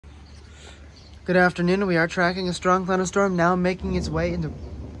Good afternoon. We are tracking a strong thunderstorm now making its way into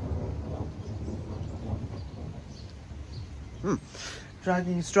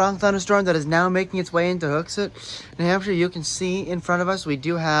tracking a strong thunderstorm that is now making its way into Hooksett, New Hampshire. You can see in front of us we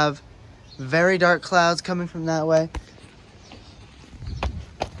do have very dark clouds coming from that way.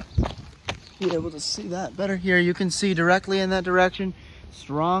 Be able to see that better here. You can see directly in that direction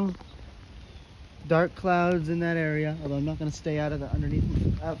strong dark clouds in that area, although I'm not going to stay out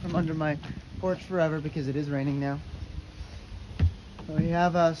from under my porch forever because it is raining now. So we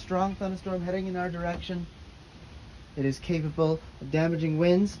have a strong thunderstorm heading in our direction. It is capable of damaging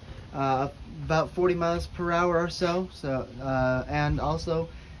winds about 40 miles per hour or so, and also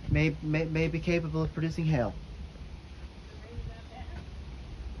may be capable of producing hail.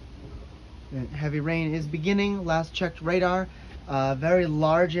 And heavy rain is beginning. Last checked radar, a very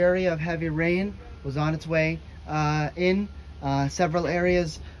large area of heavy rain was on its way in. Several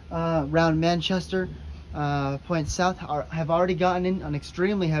areas around Manchester, points south, have already gotten in an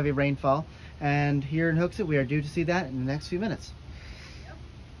extremely heavy rainfall. And here in Hooksett, we are due to see that in the next few minutes.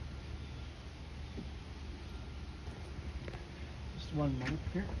 Just one moment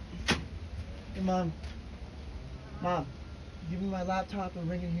here. Hey, Mom. Mom, give me my laptop and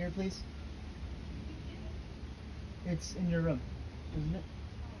bring it here, please. It's in your room, isn't it?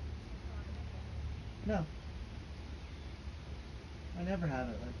 No. I never have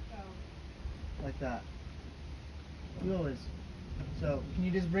it like that. You always. So, can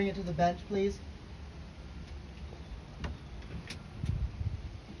you just bring it to the bench, please?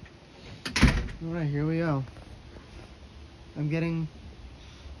 Alright, here we go. I've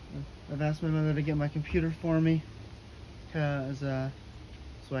asked my mother to get my computer for me, so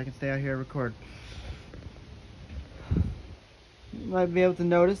I can stay out here and record. You might be able to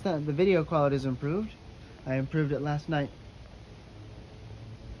notice that the video quality is improved. I improved it last night.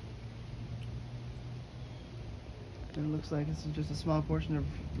 And it looks like this is just a small portion of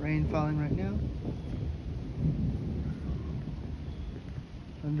rain falling right now.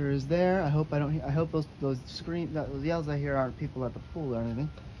 Thunder is there. I hope those yells I hear aren't people at the pool or anything.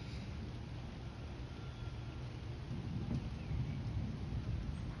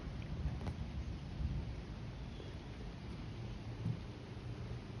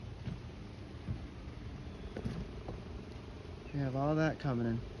 We have all that coming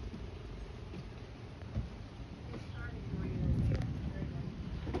in.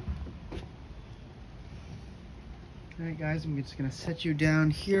 Alright guys, I'm just going to set you down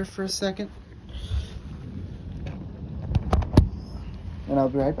here for a second. And I'll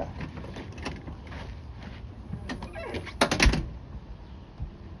be right back.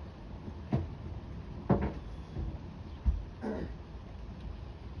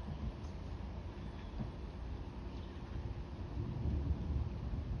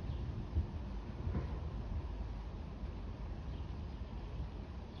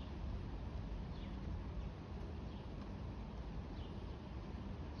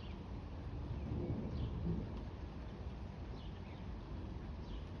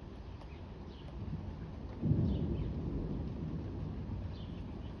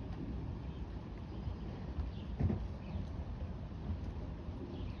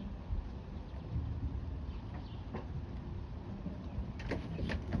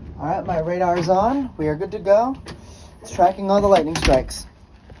 Alright, my radar is on. We are good to go. It's tracking all the lightning strikes,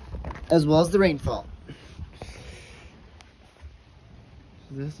 as well as the rainfall.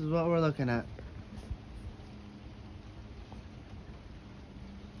 So this is what we're looking at.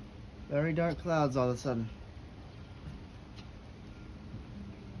 Very dark clouds all of a sudden.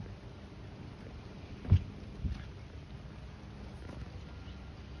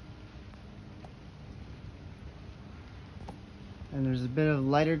 And there's a bit of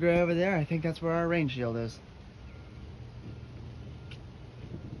lighter gray over there. I think that's where our rain shield is.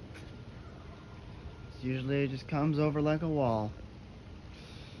 Usually it just comes over like a wall.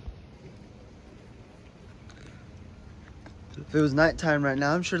 If it was nighttime right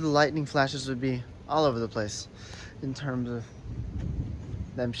now, I'm sure the lightning flashes would be all over the place in terms of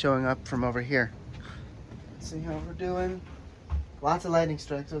them showing up from over here. Let's see how we're doing. Lots of lightning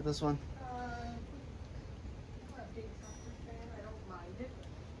strikes with this one.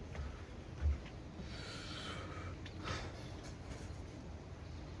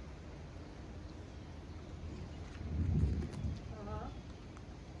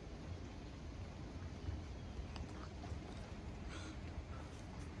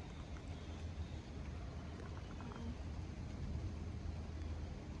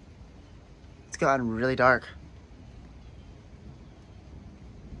 It's gotten really dark.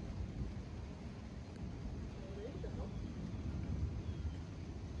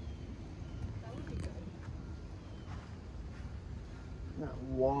 That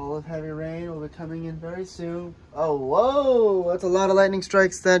wall of heavy rain will be coming in very soon. Oh, whoa! That's a lot of lightning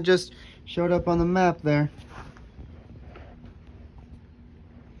strikes that just showed up on the map there.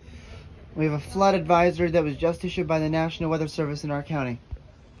 We have a flood advisory that was just issued by the National Weather Service in our county.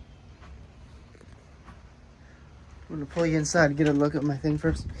 I'm gonna pull you inside and get a look at my thing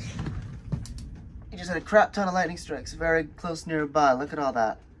first. You just had a crap ton of lightning strikes very close nearby. Look at all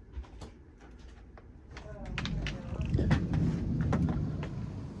that.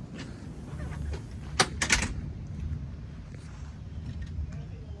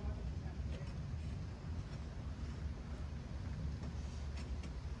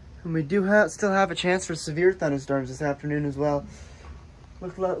 And we do still have a chance for severe thunderstorms this afternoon as well.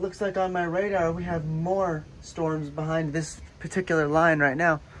 Looks like on my radar we have more storms behind this particular line right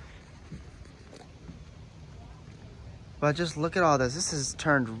now. But just look at all this. This has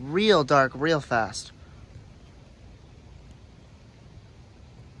turned real dark real fast.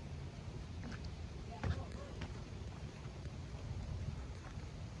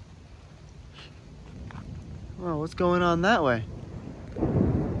 Oh, what's going on that way?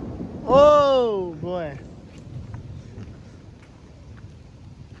 Oh boy.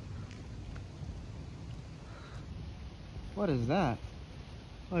 What is that?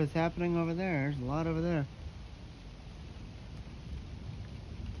 What is happening over there? There's a lot over there.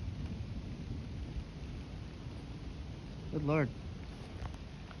 Good Lord.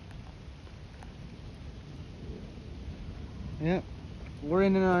 Yep, we're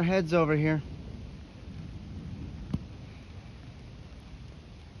in our heads over here.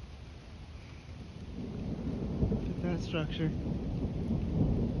 Look at that structure.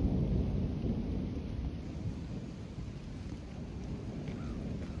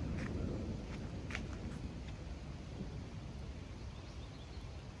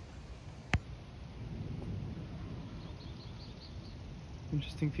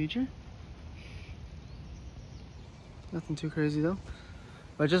 Interesting feature. Nothing too crazy though.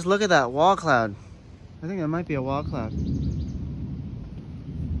 But just look at that wall cloud. I think that might be a wall cloud.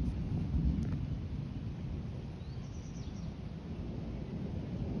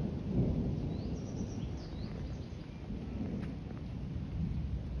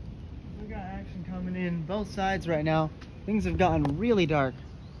 We got action coming in both sides right now. Things have gotten really dark.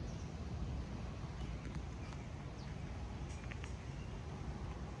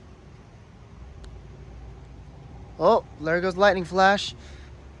 Oh, there goes lightning flash.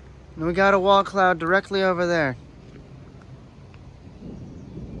 And we got a wall cloud directly over there.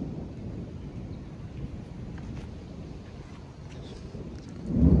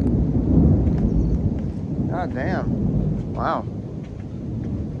 God damn. Wow.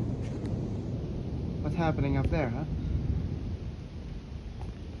 What's happening up there, huh?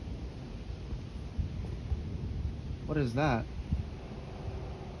 What is that?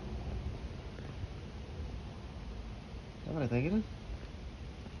 Is that what I think it is?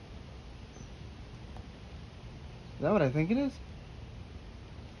 Is that what I think it is?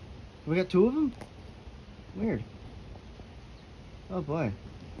 We got two of them? Weird. Oh boy.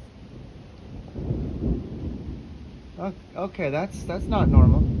 Okay, that's not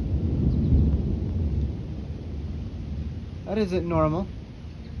normal. That isn't normal.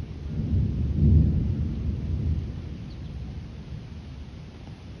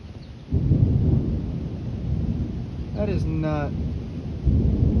 That is not.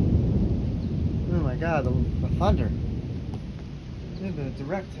 Oh my God, the thunder. Look at the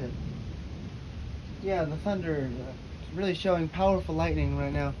direct hit. Yeah, the thunder is really showing powerful lightning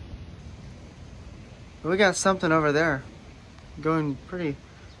right now. But we got something over there going pretty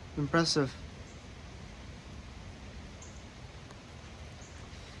impressive.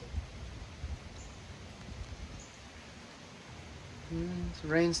 The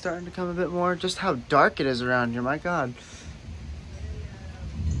rain's starting to come a bit more. Just how dark it is around here, my God.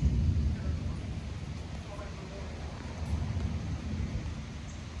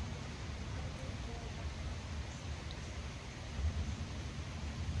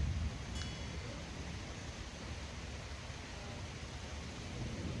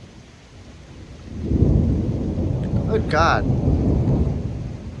 Good God.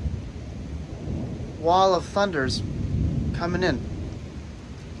 Wall of thunders coming in.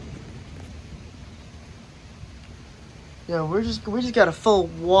 Yeah, we just got a full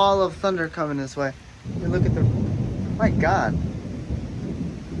wall of thunder coming this way. You look at the, my God.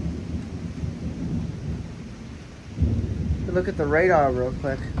 Look at the radar real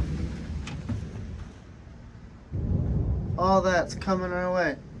quick. All that's coming our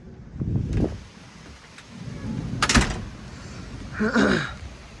way.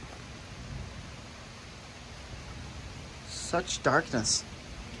 Such darkness.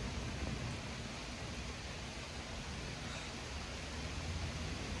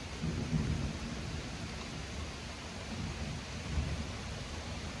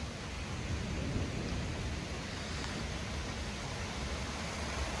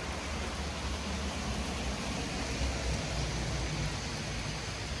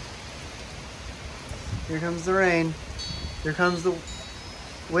 Here comes the rain. Here comes the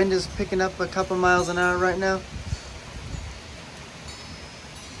wind is picking up a couple miles an hour right now.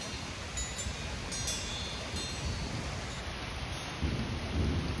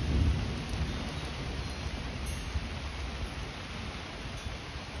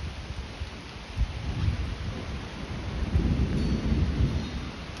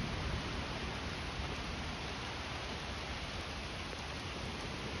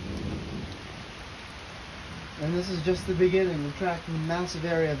 And this is just the beginning. We're tracking a massive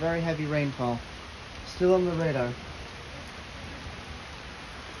area, very heavy rainfall. Still on the radar.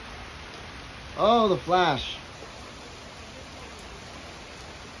 Oh, the flash.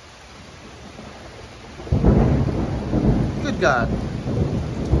 Good God.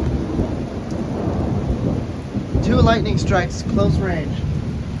 2 lightning strikes, close range.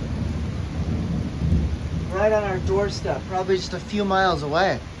 Right on our doorstep, probably just a few miles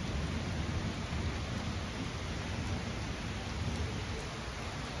away.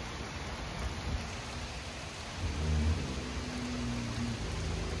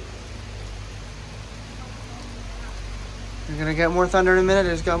 You're gonna get more thunder in a minute.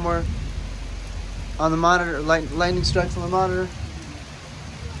 There's got more on the monitor, lightning strikes on the monitor.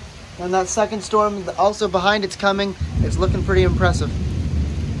 And that second storm, also behind it's coming. It's looking pretty impressive.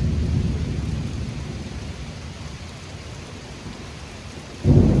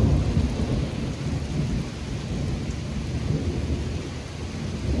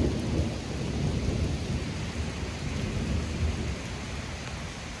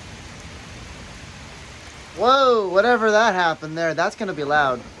 Whoa, whatever that happened there, that's gonna be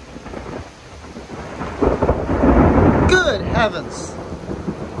loud. Good heavens.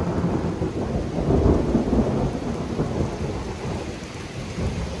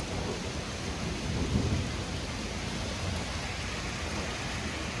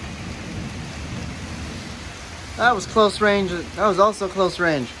 That was close range. That was also close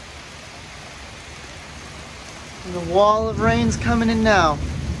range. And the wall of rain's coming in now.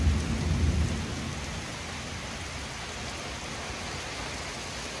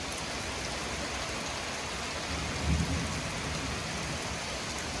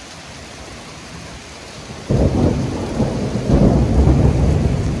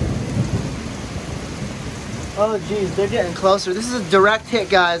 Oh geez, they're getting closer. This is a direct hit,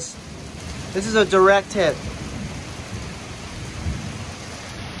 guys. This is a direct hit.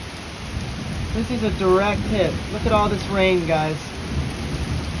 This is a direct hit. Look at all this rain, guys.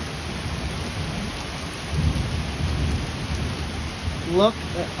 Look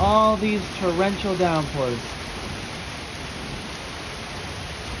at all these torrential downpours.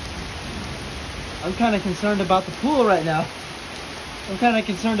 I'm kind of concerned about the pool right now. I'm kind of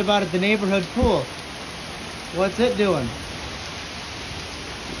concerned about it, the neighborhood pool. What's it doing?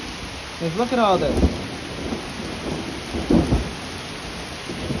 Just look at all this.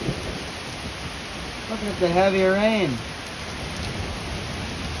 Look at the heavy rain.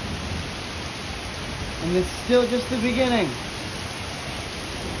 And it's still just the beginning.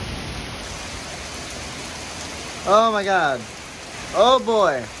 Oh my God. Oh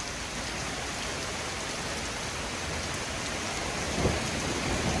boy.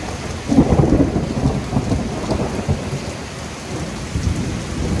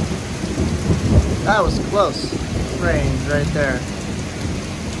 That was close range right there.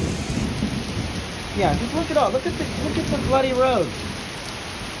 Yeah, just look at all. Look at the bloody road.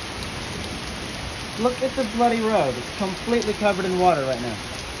 Look at the bloody road. It's completely covered in water right now.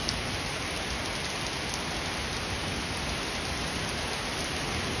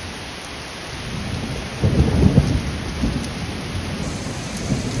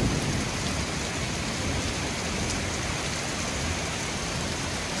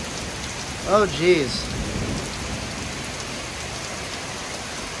 Oh geez.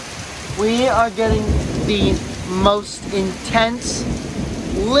 We are getting the most intense,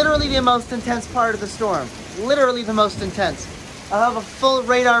 literally the most intense part of the storm. Literally the most intense. I'll have a full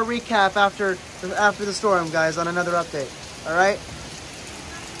radar recap after the storm, guys, on another update. All right?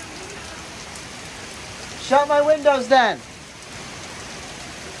 Shut my windows then.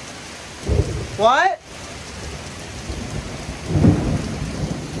 What?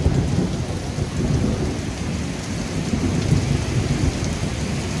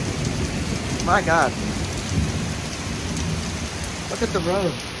 My God. Look at the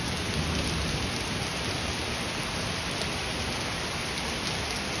road.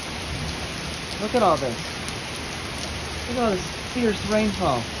 Look at all this. Look at all this fierce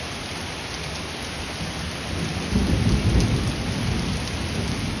rainfall.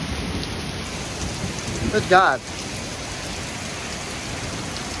 Good God.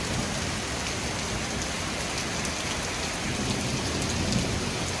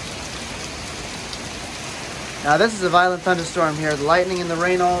 Now this is a violent thunderstorm here. The lightning and the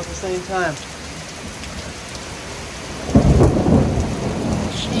rain all at the same time.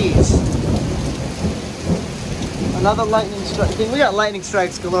 Jeez. Another lightning strike. We got lightning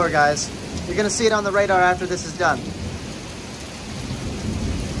strikes galore, guys. You're gonna see it on the radar after this is done.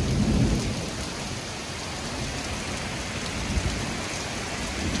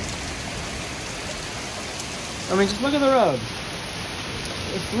 I mean, just look at the road.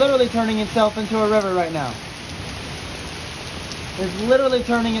 It's literally turning itself into a river right now. It's literally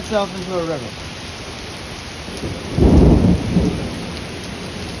turning itself into a river.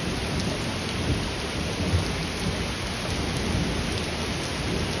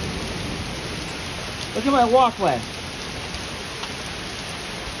 Look at my walkway.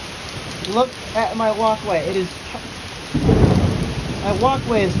 Look at my walkway. My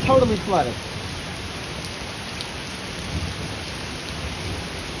walkway is totally flooded.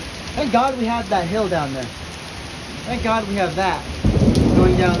 Thank God we have that hill down there. Thank God we have that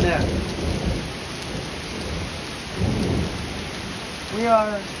going down there. We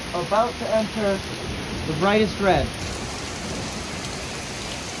are about to enter the brightest red.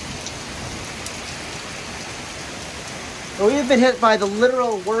 We have been hit by the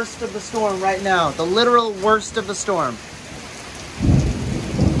literal worst of the storm right now. The literal worst of the storm.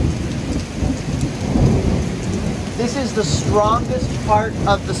 This is the strongest part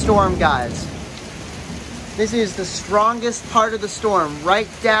of the storm, guys. This is the strongest part of the storm, right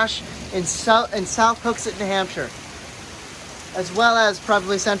dash in South Hooksett, New Hampshire. As well as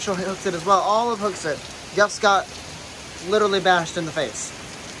probably Central Hooksett as well. All of Hooksett just got literally bashed in the face.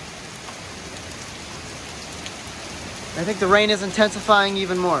 I think the rain is intensifying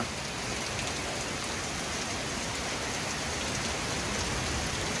even more.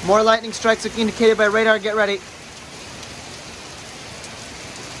 More lightning strikes are indicated by radar. Get ready.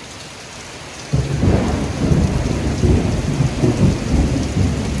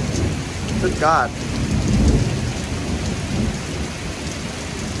 Good God.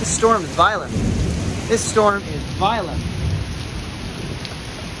 This storm is violent. This storm is violent.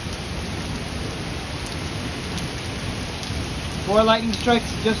 More lightning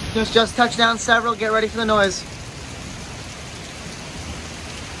strikes, just touched down several. Get ready for the noise.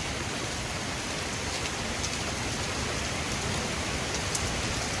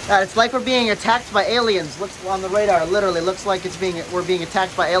 It's like we're being attacked by aliens. Looks on the radar, literally looks like we're being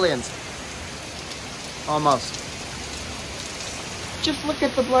attacked by aliens. Almost. Just look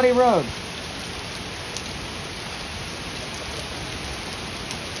at the bloody road.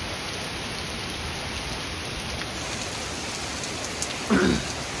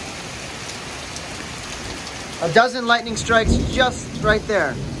 A dozen lightning strikes just right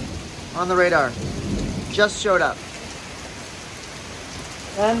there on the radar. Just showed up.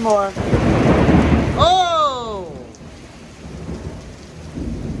 And more. Oh!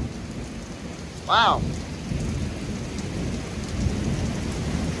 Wow.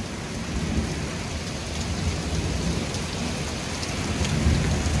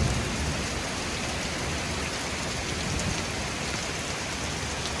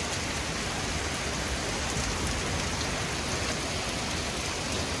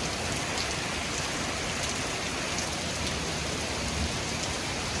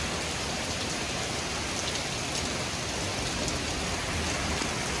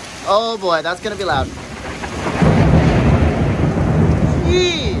 Oh boy, that's gonna be loud.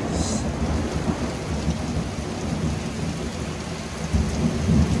 Jeez.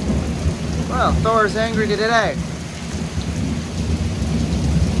 Well, Thor is angry today.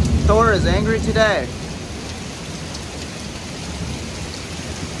 Thor is angry today.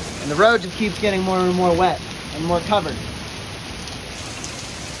 And the road just keeps getting more and more wet and more covered.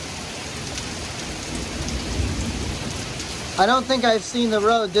 I don't think I've seen the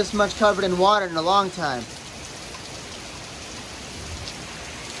road this much covered in water in a long time.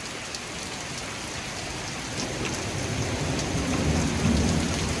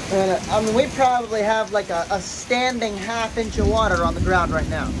 And I mean, we probably have like a standing half-inch of water on the ground right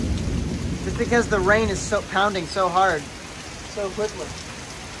now. Just because the rain is so pounding so hard, so quickly.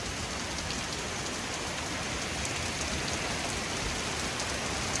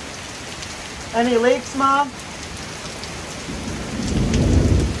 Any leaks, Mom?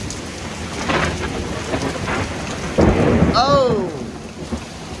 Oh!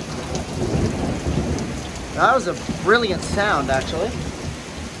 That was a brilliant sound, actually.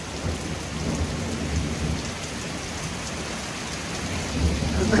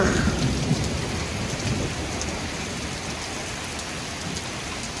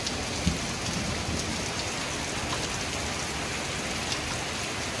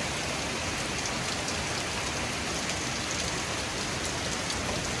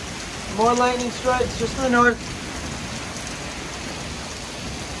 More lightning strikes just to the north.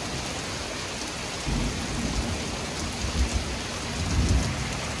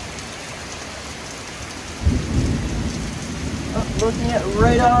 Looking at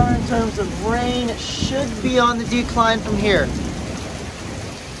radar in terms of rain, it should be on the decline from here.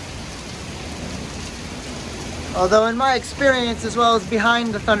 Although in my experience, as well as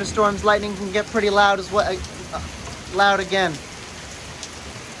behind the thunderstorms, lightning can get pretty loud as well. Loud again.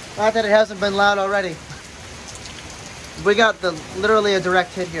 Not that it hasn't been loud already. We got literally a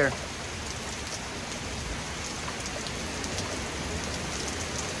direct hit here.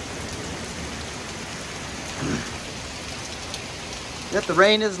 Yep, the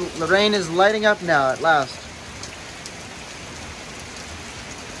rain is lighting up now at last.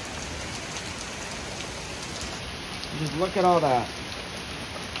 Just look at all that.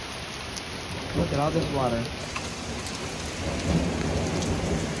 Look at all this water.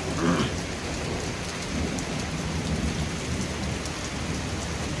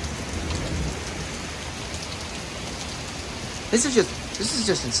 This is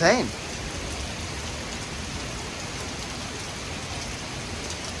just insane.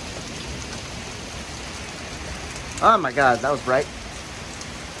 Oh my God, that was bright.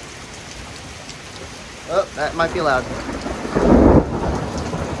 Oh, that might be loud.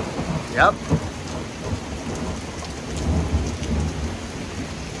 Yep.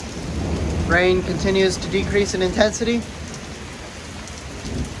 Rain continues to decrease in intensity.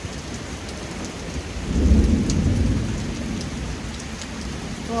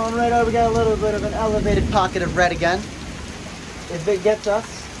 Well, on radar, we got a little bit of an elevated pocket of red again. If it hits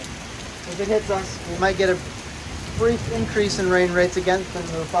us, we might get a brief increase in rain rates again, then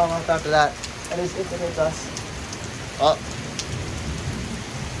we'll follow up after that. That is if it hits us. Oh.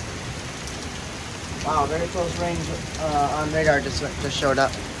 Wow, very close range on radar just showed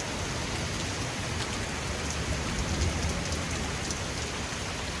up.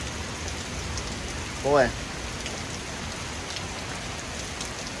 Boy.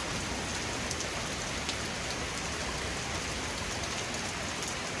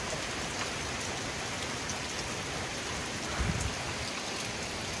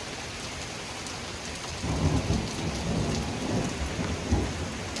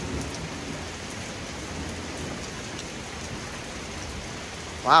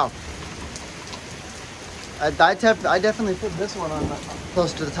 Wow. I definitely put this one on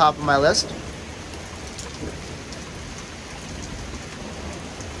close to the top of my list.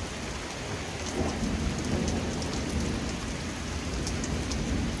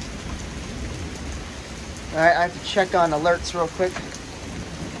 Alright, I have to check on alerts real quick.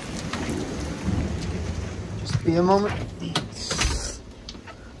 Just be a moment.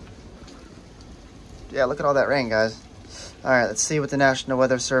 Yeah, look at all that rain, guys. Alright, let's see what the National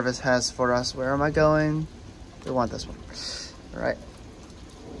Weather Service has for us. Where am I going? We want this one. Alright.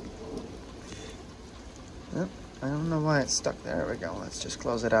 Yep, I don't know why it's stuck there. There we go. Let's just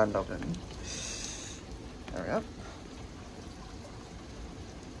close it out and open it. There we go.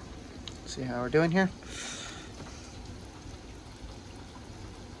 See how we're doing here?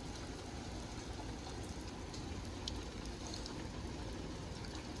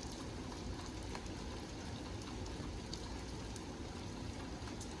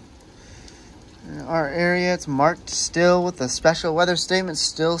 Our area, it's marked still with a special weather statement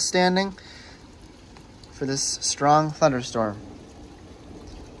still standing for this strong thunderstorm.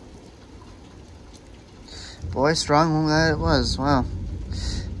 Boy, strong that it was. Wow.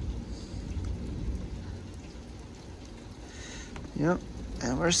 Yep,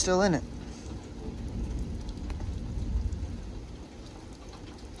 and we're still in it.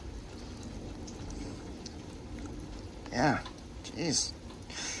 Yeah, jeez.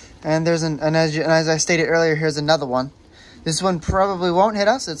 And there's and as I stated earlier, here's another one. This one probably won't hit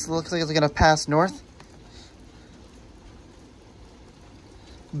us. It looks like it's gonna pass north.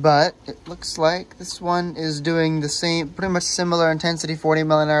 But it looks like this one is doing the same, pretty much similar intensity, 40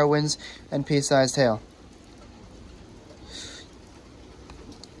 mile/an-hour winds and pea-sized hail.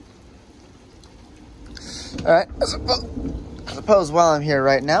 All right, I suppose while I'm here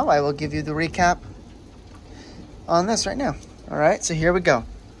right now, I will give you the recap on this right now. All right, so here we go.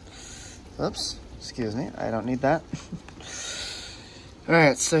 Oops, excuse me, I don't need that.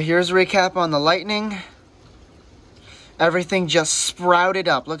 Alright, so here's a recap on the lightning. Everything just sprouted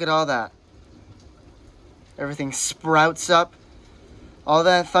up. Look at all that. Everything sprouts up. All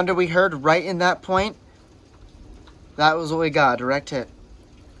that thunder we heard right in that point, that was what we got, direct hit.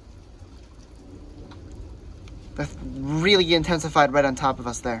 That really intensified right on top of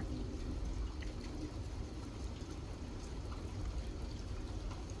us there.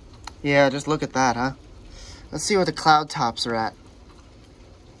 Yeah, just look at that, huh? Let's see what the cloud tops are at.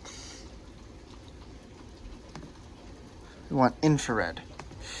 We want infrared.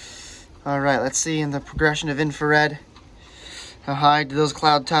 Alright, let's see in the progression of infrared. How high did those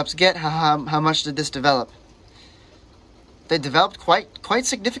cloud tops get? How much did this develop? They developed quite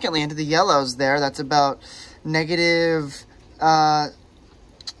significantly into the yellows there. That's about negative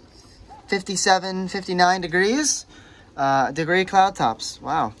 57, 59 degrees. Degree cloud tops.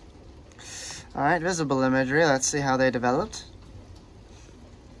 Wow. Alright, visible imagery. Let's see how they developed.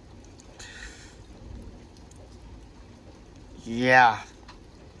 Yeah.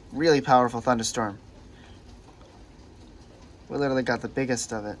 Really powerful thunderstorm. We literally got the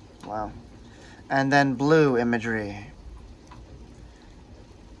biggest of it. Wow. And then blue imagery.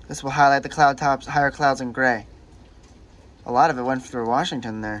 This will highlight the cloud tops, higher clouds in gray. A lot of it went through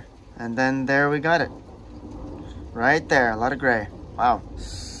Washington there. And then there we got it. Right there, a lot of gray. Wow.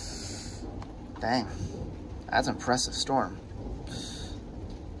 Dang. That's an impressive storm.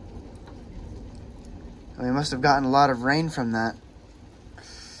 We must have gotten a lot of rain from that.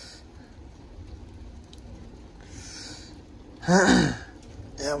 Yeah,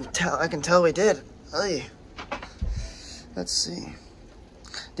 I can tell we did. Oy. Let's see.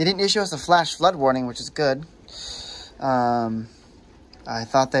 They didn't issue us a flash flood warning, which is good. I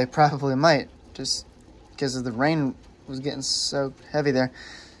thought they probably might, just because of the rain was getting so heavy there.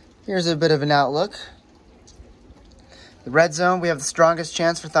 Here's a bit of an outlook. The red zone, we have the strongest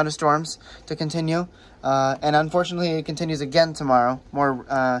chance for thunderstorms to continue. And unfortunately, it continues again tomorrow.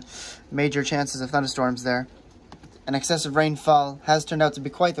 More major chances of thunderstorms there. And excessive rainfall has turned out to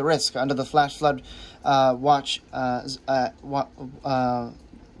be quite the risk under the flash flood watch. Under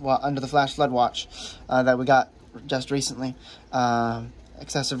the flash flood watch that we got just recently.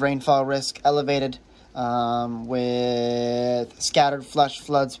 Excessive rainfall risk elevated with scattered flash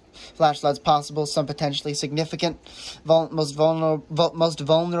floods possible. Some potentially significant. Most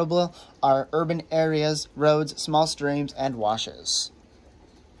vulnerable are urban areas, roads, small streams, and washes.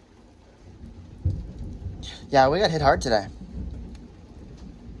 Yeah, we got hit hard today.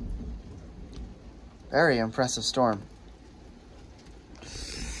 Very impressive storm.